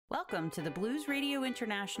Welcome to the Blues Radio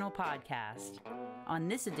International podcast. On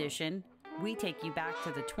this edition, we take you back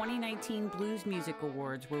to the 2019 Blues Music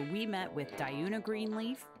Awards where we met with Diunna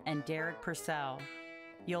Greenleaf and Derrick Procell.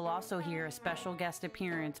 You'll also hear a special guest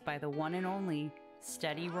appearance by the one and only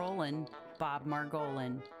steady Rollin, Bob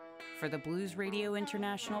Margolin. For the Blues Radio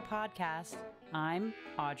International podcast, I'm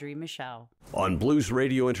Audrey Michelle. On Blues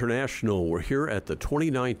Radio International, we're here at the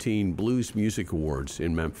 2019 Blues Music Awards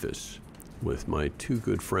in Memphis with my two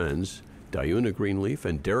good friends, Diunna Greenleaf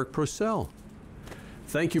and Derrick Procell.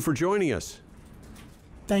 Thank you for joining us.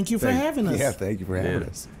 Thank you for having us. Yeah, thank you for having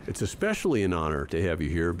us. It's especially an honor to have you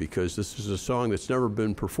here because this is a song that's never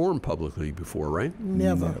been performed publicly before, right?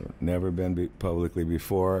 Never been publicly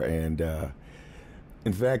before, and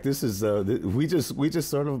in fact, this is we just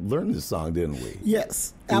sort of learned this song, didn't we?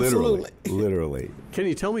 Yes, absolutely. Literally. Can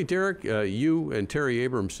you tell me, Derrick, you and Terry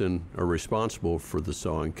Abramson are responsible for the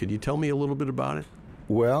song. Could you tell me a little bit about it?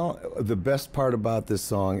 Well, the best part about this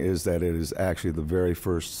song is that it is actually the very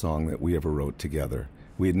first song that we ever wrote together.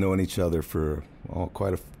 We had known each other for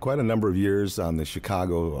quite a number of years on the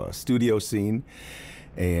Chicago studio scene,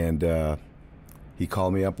 and he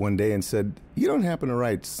called me up one day and said, "You don't happen to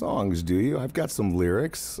write songs, do you? I've got some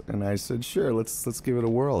lyrics." And I said, "Sure, let's give it a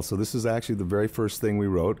whirl." So this is actually the very first thing we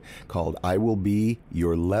wrote, called "I Will Be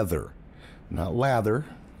Your Leather," not lather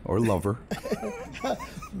or lover.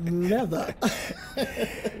 Leather.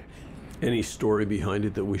 Any story behind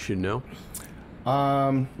it that we should know?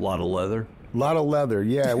 Lot of leather. A lot of leather,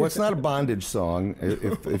 yeah. Well, it's not a bondage song,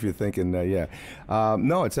 if you're thinking, yeah.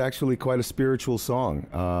 No, it's actually quite a spiritual song.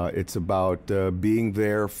 It's about being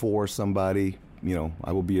there for somebody. You know,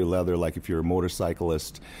 I will be your leather, like if you're a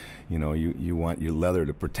motorcyclist, you know, you want your leather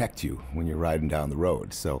to protect you when you're riding down the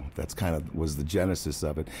road. So that's kind of was the genesis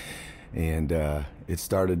of it. And it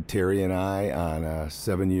started Terry and I on a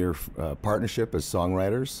 7-year partnership as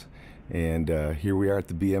songwriters. And here we are at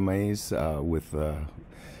the BMAs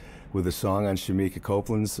with a song on Shamika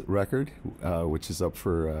Copeland's record, which is up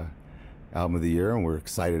for Album of the Year, and we're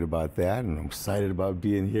excited about that. And I'm excited about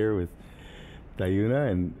being here with Diunna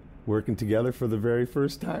and working together for the very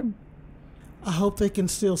first time. I hope they can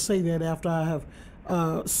still say that after I have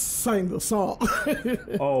sang the song.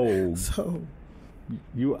 Oh, so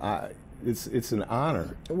it's an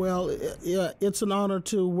honor. Well, yeah, it's an honor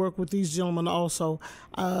to work with these gentlemen also.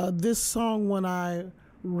 This song, when I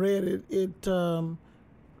read it,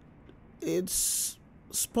 it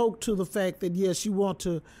spoke to the fact that, yes, you want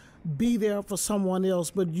to be there for someone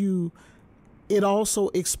else, but it also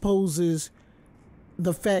exposes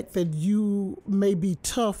the fact that you may be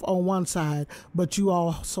tough on one side, but you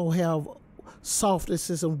also have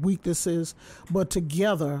softnesses and weaknesses, but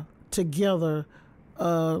together,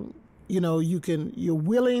 you know, you're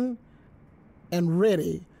willing and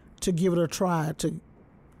ready to give it a try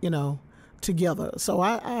together. So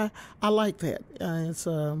I like that.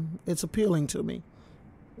 It's appealing to me.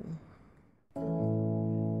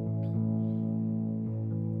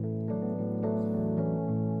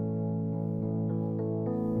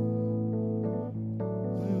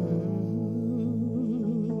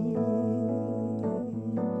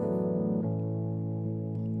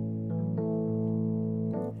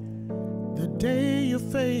 The day you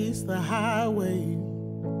face the highway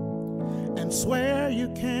and swear you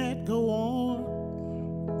can't go on,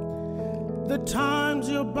 the times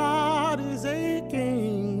your body's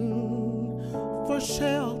aching for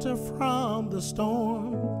shelter from the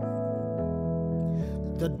storm,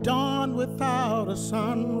 the dawn without a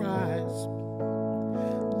sunrise,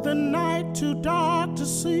 the night too dark to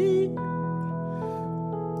see,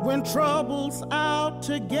 when trouble's out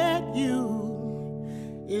to get you,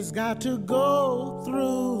 it's got to go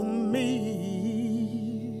through me.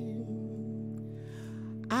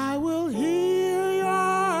 I will hear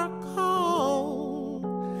your call,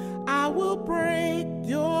 I will break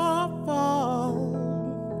your fall,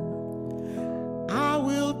 I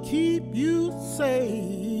will keep you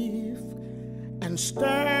safe and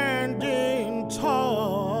standing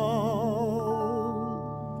tall.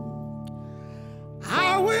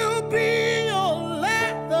 I will be your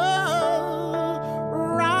leather,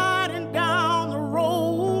 riding down the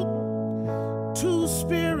road, two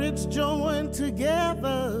spirits joined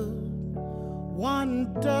together,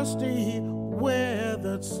 one dusty,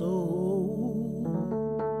 weathered soul.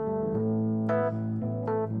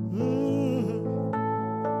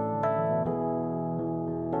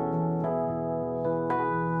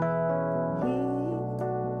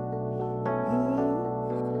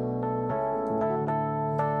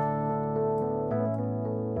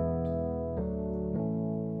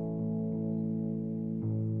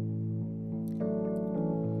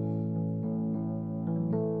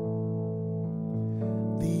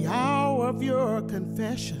 of your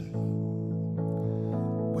confession,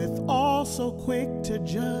 with all so quick to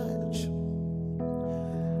judge.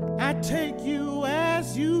 I take you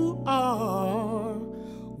as you are,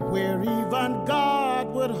 where even God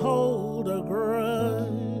would hold a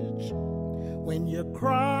grudge. When you're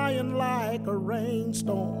crying like a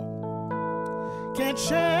rainstorm, can't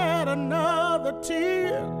shed another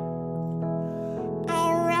tear,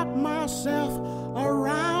 I'll wrap myself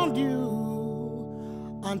around you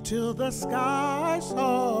until the skies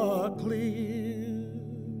are clear.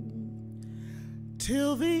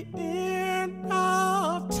 Till the end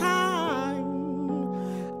of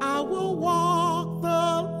time, I will walk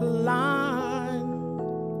the line,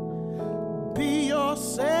 be your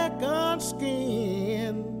second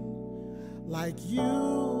skin, like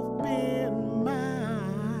you've been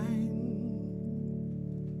mine.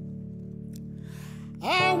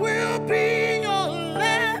 I will be your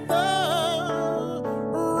leather,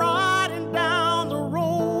 riding down the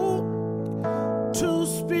road, two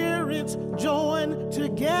spirits joined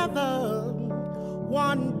together,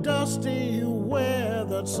 one dusty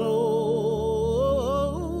weathered soul.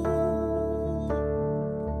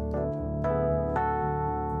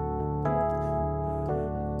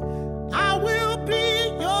 I will be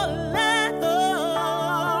your leather,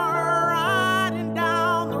 riding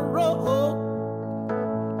down the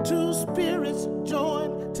road, two spirits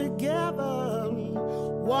joined together,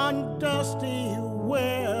 one dusty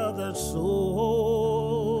weathered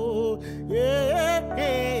soul. Yeah.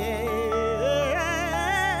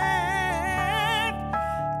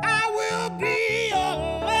 I will be your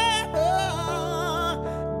leather,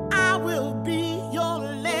 I will be your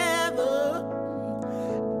leather,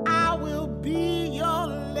 I will be your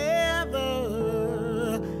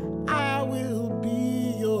leather, I will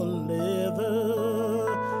be your leather,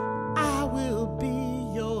 I will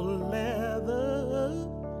be your leather,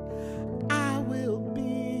 I will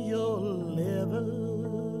be your leather,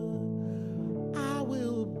 I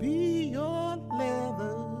will be your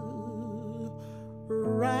leather,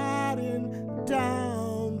 riding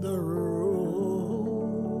down the road.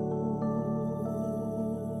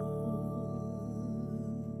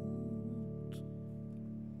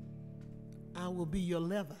 I will be your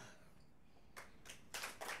leather.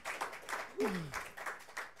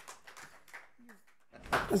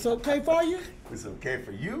 It's okay for you? It's okay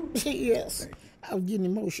for you? Yes. I'm getting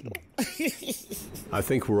emotional. I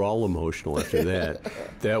think we're all emotional after that.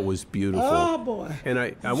 That was beautiful. Oh, boy. And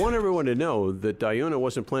I want everyone to know that Diunna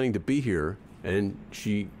wasn't planning to be here, and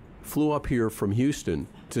she flew up here from Houston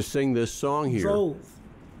to sing this song here.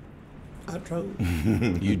 I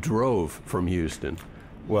drove. You drove from Houston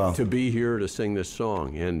Well, to be here to sing this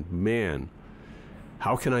song. And, man,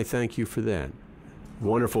 how can I thank you for that?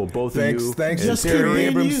 Wonderful, both of you. Thanks to Just Terry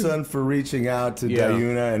keep being Abramson for reaching out to Yeah.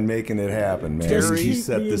 Diunna and making it happen, man. Just He keep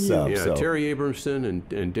set this being up. you. Yeah, So. Terry Abramson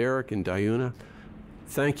and Derrick and Diunna,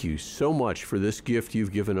 thank you so much for this gift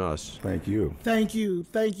you've given us. Thank you. Thank you.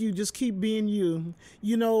 Thank you. Just keep being you.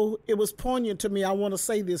 You know, it was poignant to me. I want to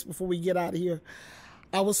say this before we get out of here.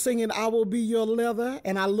 I was singing I Will Be Your Leather,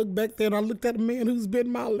 and I looked back there and I looked at a man who's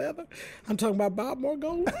been my leather. I'm talking about Bob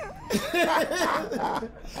Margolin.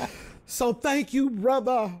 So thank you,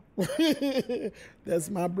 brother. That's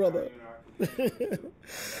my brother. I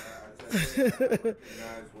recognize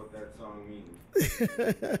what that song means.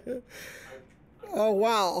 Oh,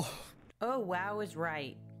 wow. Oh, wow is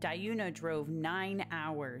right. Diunna drove 9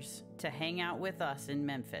 hours to hang out with us in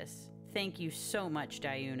Memphis. Thank you so much,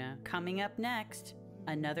 Diunna. Coming up next,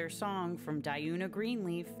 another song from Diunna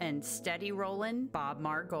Greenleaf and Steady Rollin' Bob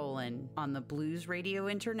Margolin on the Blues Radio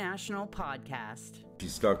International podcast. She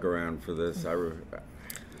stuck around for this.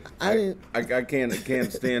 I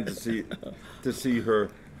can't stand to see her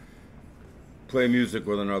play music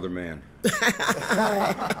with another man.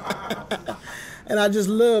 And I just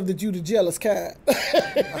love that you the jealous kind.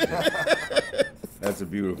 That's a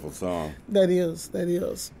beautiful song. That is.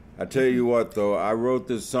 I tell you what, though, I wrote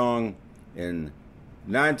this song in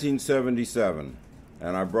 1977,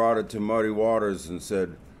 and I brought it to Muddy Waters and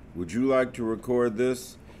said, "Would you like to record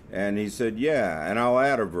this?" And he said, "Yeah, and I'll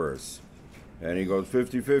add a verse." And he goes,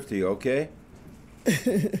 50-50, okay?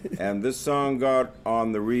 And this song got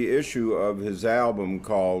on the reissue of his album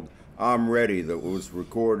called I'm Ready that was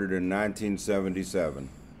recorded in 1977.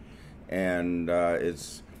 And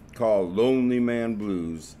it's called Lonely Man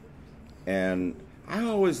Blues. And I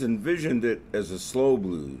always envisioned it as a slow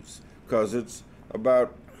blues because it's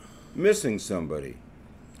about missing somebody.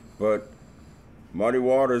 But Muddy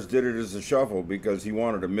Waters did it as a shuffle because he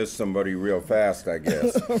wanted to miss somebody real fast, I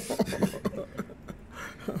guess.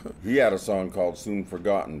 He had a song called Soon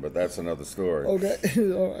Forgotten, but that's another story. Okay,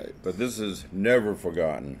 all right. But this is Never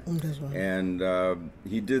Forgotten. That's right. And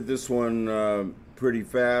he did this one pretty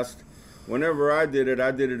fast. Whenever I did it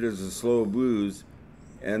as a slow blues,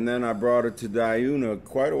 and then I brought it to Diunna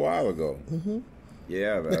quite a while ago. Mm-hmm.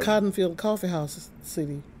 Yeah. The Cottonfield Coffee House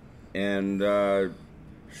CD. And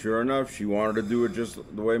sure enough, she wanted to do it just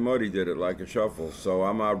the way Muddy did it, like a shuffle. So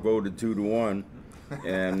I'm outvoted 2-1,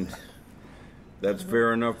 and that's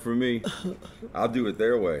fair enough for me. I'll do it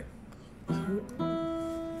their way.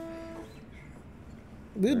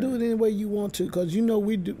 We'll do it any way you want to, because you know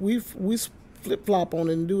we flip-flop on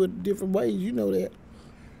it and do it different ways. You know that.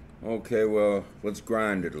 Okay, well, let's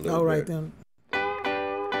grind it a little bit. All right, then.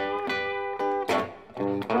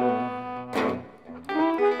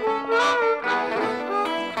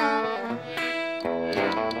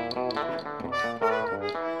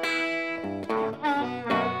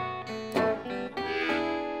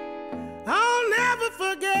 I'll never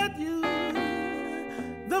forget you.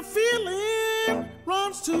 The feeling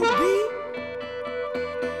runs too deep.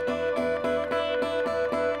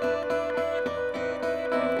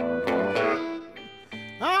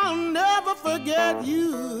 Forget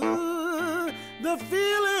you, the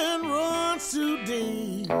feeling runs too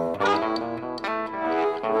deep.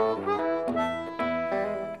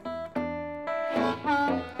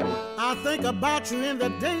 I think about you in the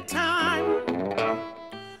daytime,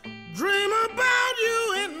 dream about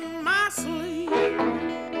you in my sleep.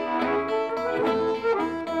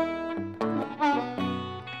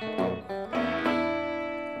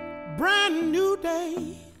 Brand new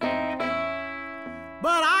day,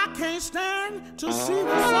 but I can't stand to see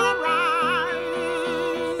the sunrise.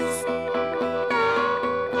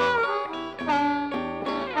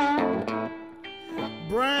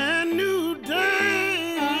 Brand new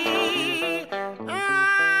day,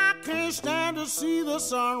 I can't stand to see the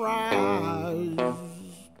sunrise.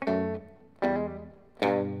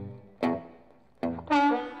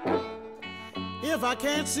 If I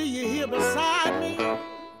can't see you here beside me,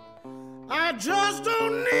 I just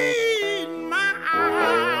don't need my eyes.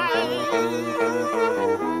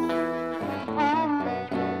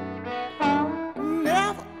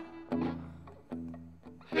 Never.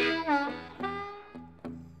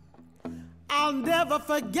 I'll never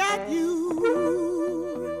forget you.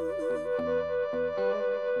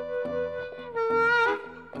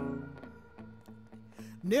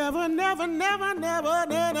 Never, never, never, never,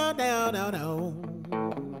 never, no, no, no.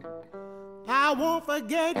 I won't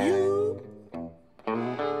forget you.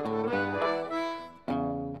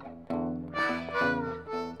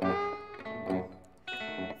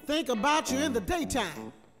 Think about you in the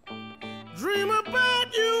daytime, dream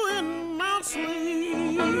about you in my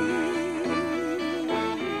sleep.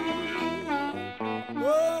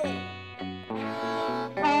 Whoa.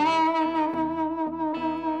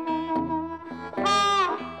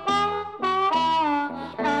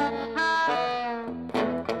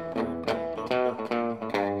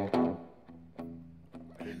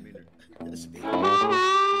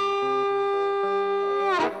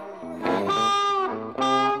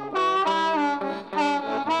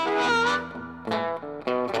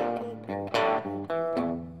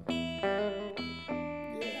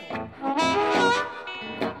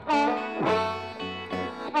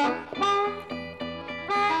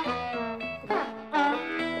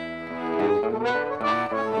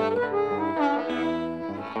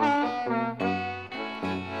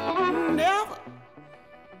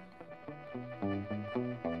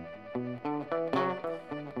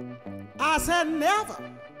 I said never.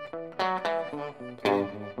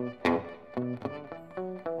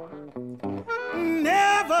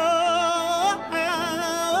 Never.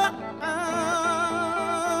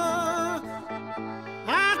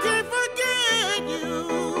 I can't forget you.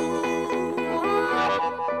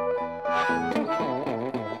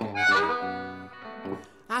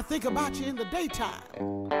 I think about you in the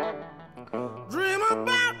daytime, dream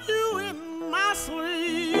about you in my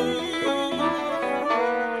sleep.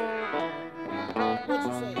 What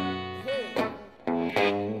you say? Hey.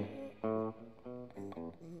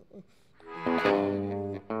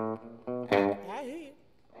 I hear you.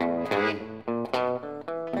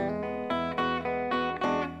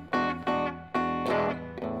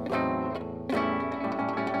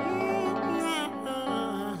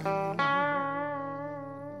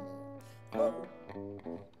 Oh,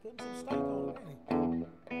 putting some stank on it.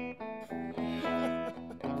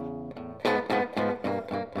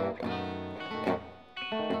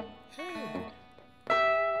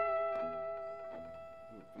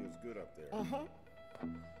 Good up there.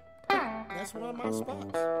 That's one of my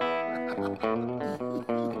spots.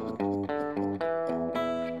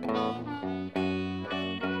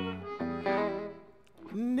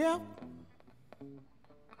 never.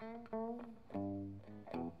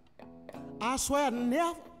 I swear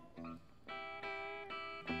never.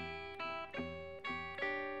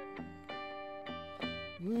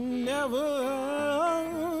 Never.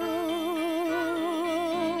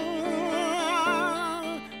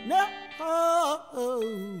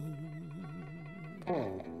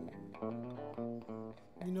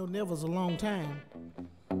 You know, never's a long time.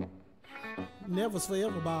 Never's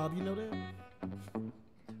forever, Bob. You know that?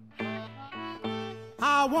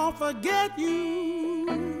 I won't forget you.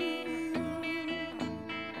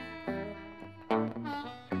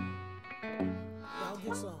 Y'all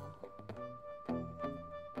get some.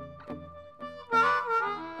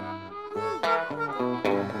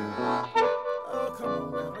 Oh, come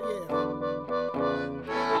on now. Yeah.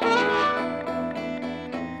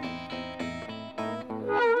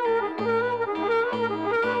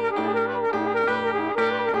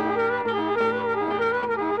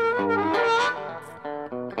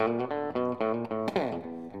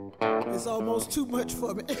 It's almost too much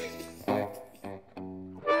for me.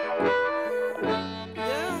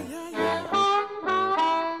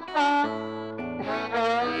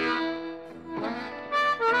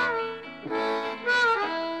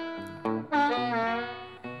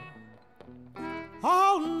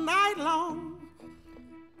 All night long,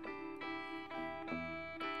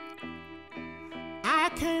 I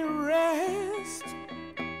can't rest.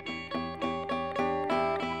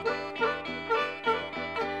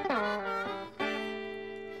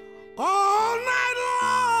 All night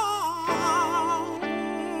long,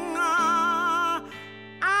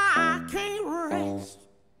 I can't rest.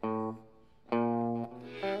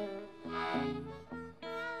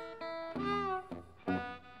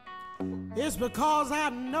 It's because I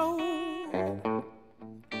know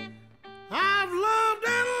I've loved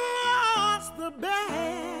and lost the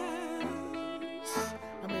best.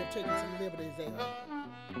 I may have taken some liberties there,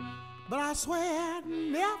 but I swear I'd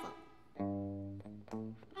never.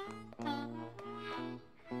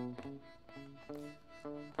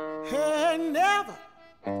 Hey, never.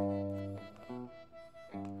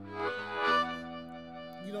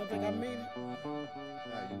 You don't think I mean it?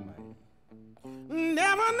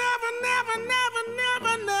 Never, never, never, never,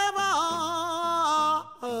 never, never.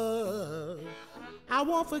 I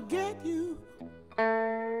won't forget you.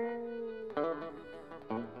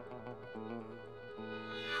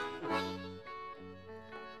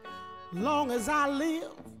 Long as I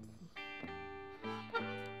live,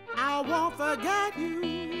 I won't forget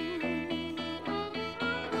you.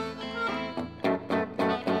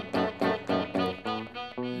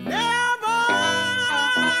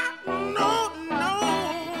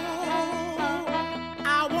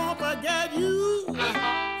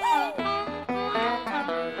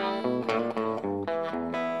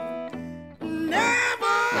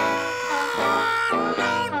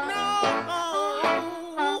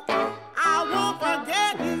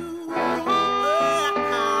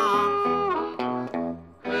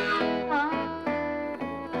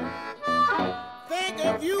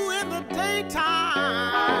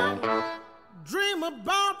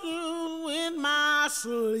 About you in my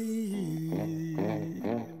sleep.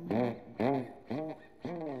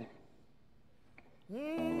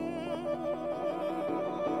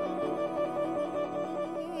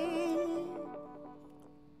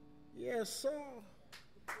 Yes, sir.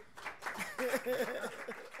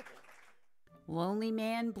 Lonely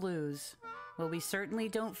Man Blues. Well, we certainly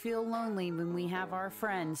don't feel lonely when we have our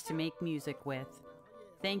friends to make music with.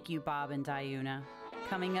 Thank you, Bob and Diunna.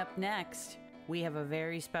 Coming up next, we have a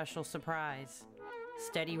very special surprise.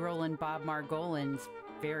 Steady Rollin' Bob Margolin's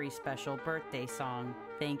very special birthday song.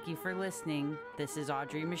 Thank you for listening. This is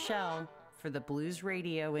Audrey Michelle for the Blues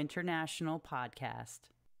Radio International podcast.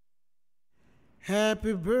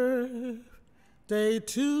 Happy birthday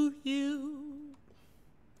to you.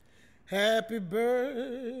 Happy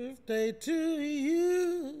birthday to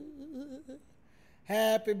you.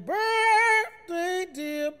 Happy birthday,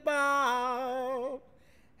 dear Bob.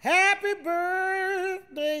 Happy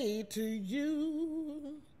birthday to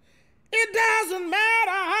you. It doesn't matter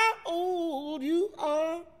how old you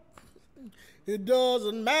are. It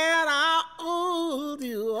doesn't matter how old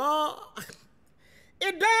you are.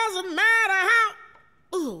 It doesn't matter how,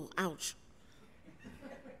 ooh, ouch.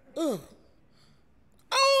 Old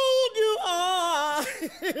you are.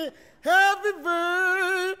 Happy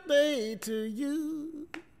birthday to you.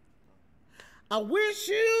 I wish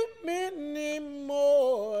you many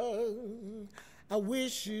more. I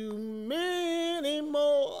wish you many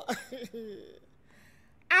more.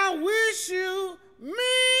 I wish you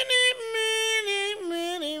many, many,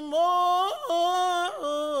 many more.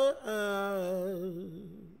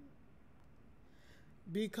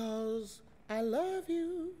 because I love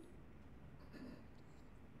you.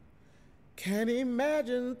 Can't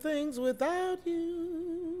imagine things without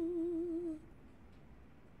you.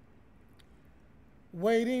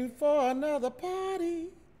 Waiting for another party.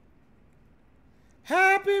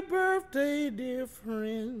 Happy birthday, dear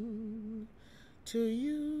friend, to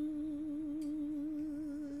you.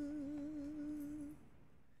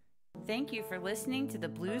 Thank you for listening to the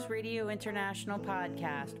Blues Radio International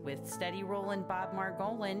podcast with Steady Rollin' Bob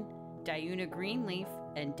Margolin, Diunna Greenleaf,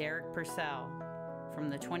 and Derrick Procell from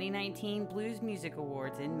the 2019 Blues Music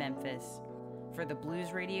Awards in Memphis. For the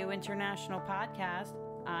Blues Radio International podcast,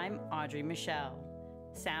 I'm Audrey Michelle.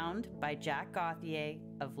 Sound by Jack Gauthier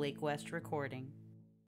of Lakewest Recording.